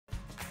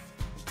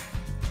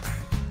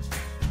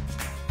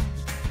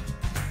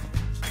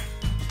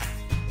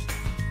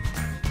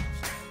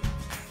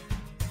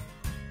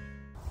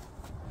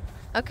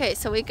Okay,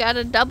 so we got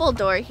a double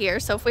door here,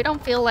 so if we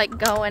don't feel like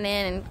going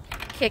in and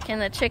kicking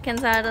the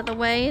chickens out of the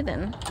way,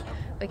 then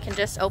we can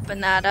just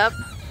open that up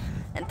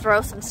and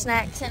throw some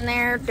snacks in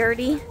there.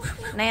 Dirty,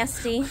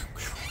 nasty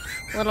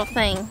little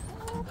thing.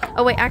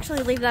 Oh wait,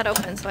 actually leave that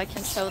open so I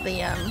can show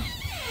the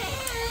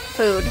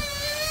food.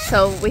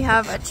 So we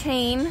have a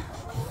chain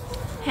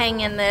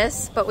hanging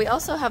this, but we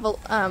also have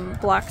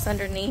blocks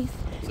underneath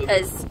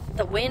because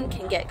the wind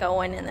can get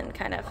going and then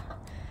kind of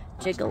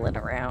jiggle it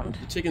around.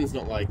 The chickens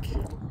don't like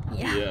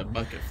the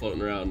bucket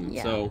floating around,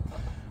 so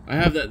I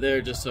have that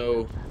there just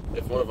so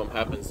if one of them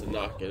happens to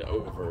knock it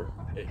over,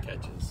 it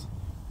catches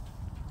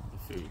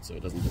the food so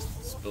it doesn't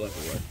just spill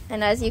everywhere.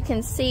 And as you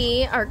can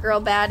see, our girl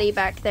Batty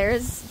back there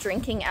is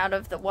drinking out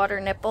of the water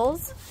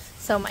nipples.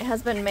 So my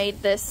husband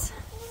made this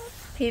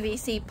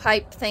PVC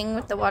pipe thing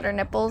with the water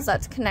nipples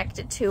that's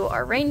connected to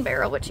our rain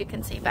barrel, which you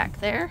can see back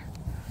there.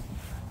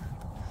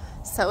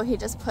 So he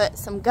just put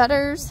some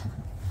gutters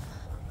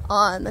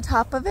on the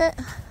top of it,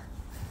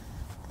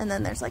 and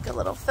then there's like a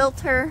little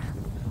filter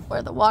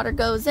where the water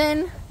goes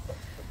in,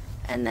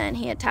 and then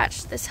he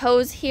attached this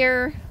hose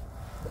here,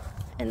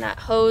 and that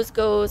hose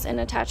goes and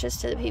attaches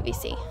to the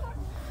PVC.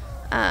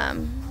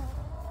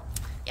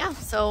 Yeah,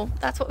 so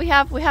that's what we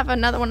have. We have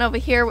another one over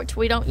here which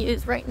we don't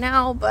use right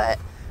now, but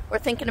we're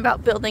thinking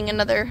about building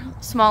another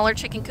smaller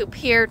chicken coop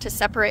here to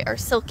separate our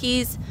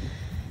silkies.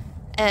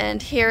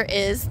 And here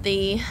is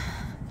the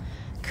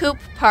coop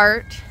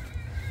part.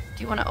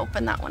 Do you want to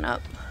open that one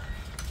up?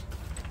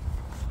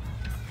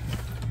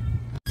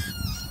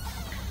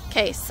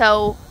 Okay,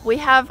 so we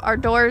have our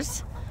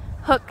doors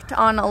hooked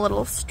on a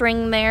little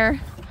string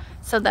there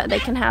so that they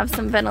can have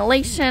some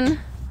ventilation.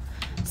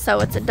 So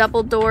it's a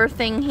double door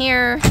thing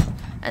here.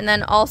 And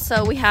then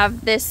also we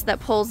have this that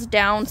pulls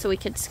down so we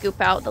could scoop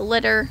out the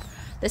litter.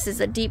 This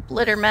is a deep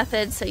litter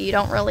method, so you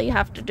don't really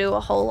have to do a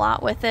whole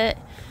lot with it.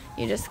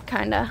 You just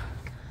kind of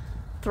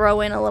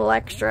throw in a little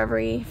extra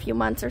every few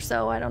months or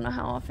so. I don't know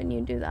how often you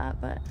do that,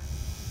 but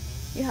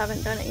you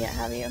haven't done it yet,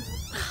 have you?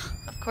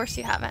 Of course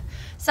you haven't.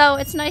 So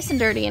it's nice and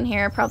dirty in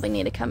here. Probably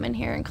need to come in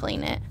here and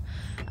clean it.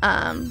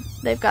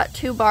 They've got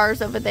 2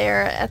 bars over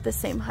there at the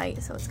same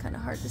height, so it's kind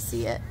of hard to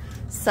see it.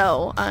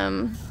 So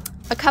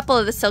a couple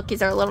of the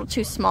silkies are a little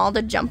too small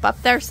to jump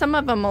up there. Some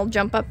of them will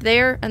jump up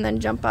there and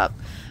then jump up,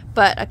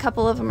 but a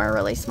couple of them are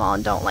really small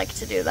and don't like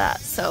to do that.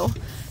 So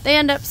they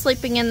end up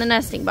sleeping in the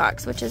nesting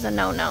box, which is a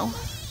no-no.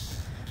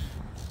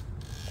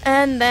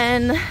 And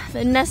then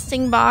the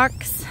nesting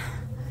box,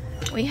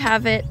 we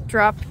have it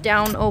drop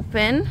down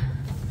open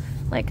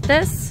like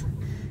this.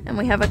 And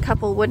we have a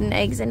couple wooden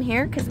eggs in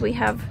here because we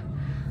have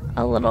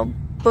a little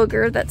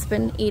booger that's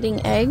been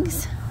eating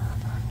eggs.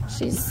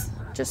 She's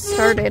just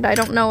started. I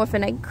don't know if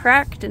an egg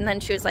cracked and then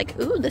she was like,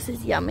 ooh, this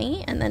is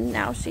yummy. And then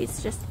now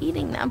she's just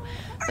eating them.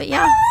 But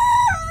yeah,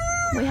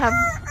 we have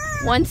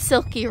one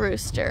silky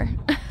rooster.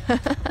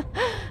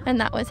 And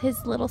that was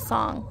his little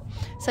song.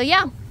 So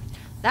yeah,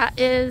 that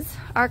is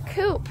our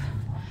coop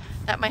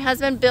that my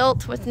husband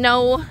built with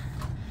no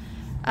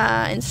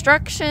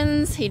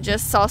instructions. He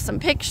just saw some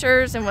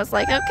pictures and was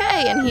like,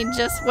 okay, and he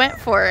just went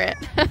for it.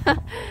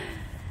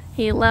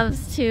 He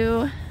loves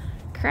to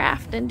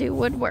craft and do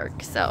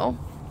woodwork, so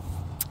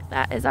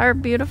that is our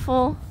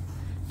beautiful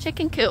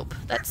chicken coop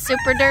that's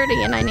super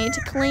dirty and I need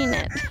to clean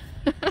it.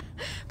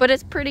 But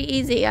it's pretty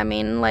easy. I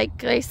mean,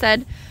 like I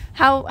said,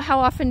 how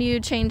often do you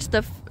change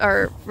the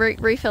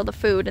refill the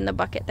food in the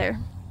bucket there?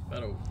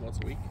 About once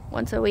a week.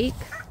 Once a week?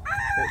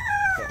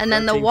 And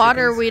then the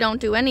water chickens we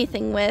don't do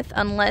anything with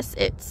unless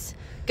it's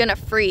gonna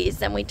freeze.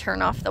 Then we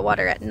turn off the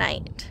water at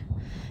night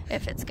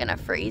if it's gonna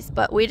freeze.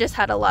 But we just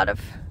had a lot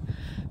of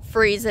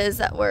freezes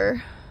that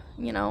were,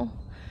 you know,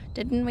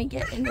 didn't we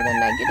get into the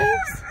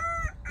negatives?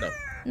 No.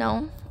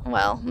 No?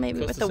 Well, maybe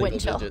close with the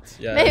wind chill.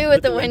 Yeah, maybe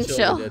with the wind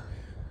chill.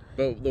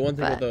 But the one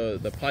thing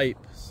with the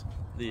pipes,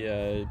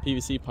 the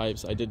PVC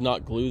pipes, I did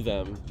not glue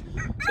them.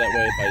 So that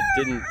way if I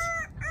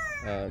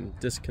didn't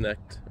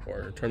disconnect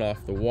or turn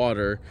off the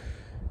water,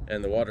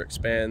 and the water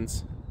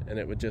expands, and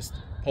it would just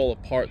pull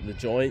apart the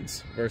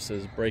joints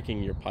versus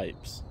breaking your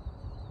pipes.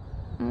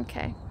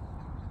 Okay.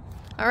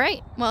 All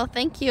right. Well,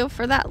 thank you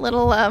for that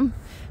little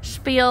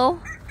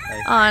spiel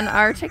on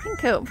our chicken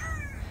coop.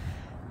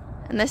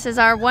 And this is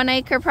our 1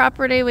 acre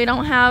property. We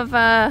don't have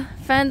a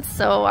fence,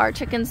 so our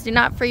chickens do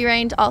not free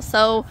range.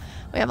 Also,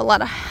 we have a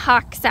lot of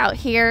hawks out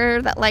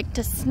here that like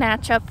to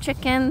snatch up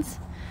chickens.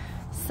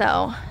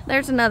 So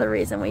there's another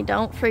reason we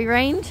don't free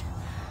range.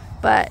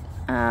 But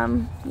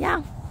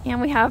yeah,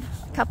 and we have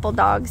a couple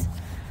dogs.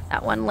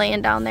 That one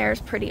laying down there is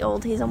pretty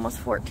old. He's almost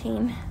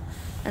 14.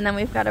 And then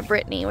we've got a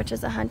Brittany, which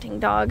is a hunting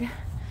dog.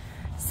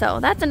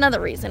 So that's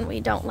another reason we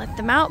don't let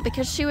them out,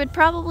 because she would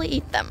probably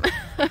eat them.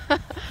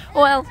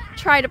 Well,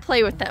 try to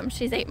play with them.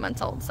 She's 8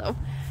 months old, so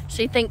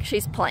she thinks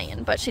she's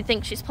playing, but she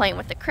thinks she's playing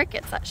with the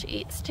crickets that she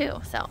eats too.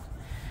 So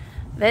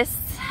this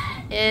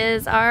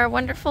is our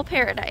wonderful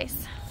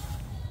paradise.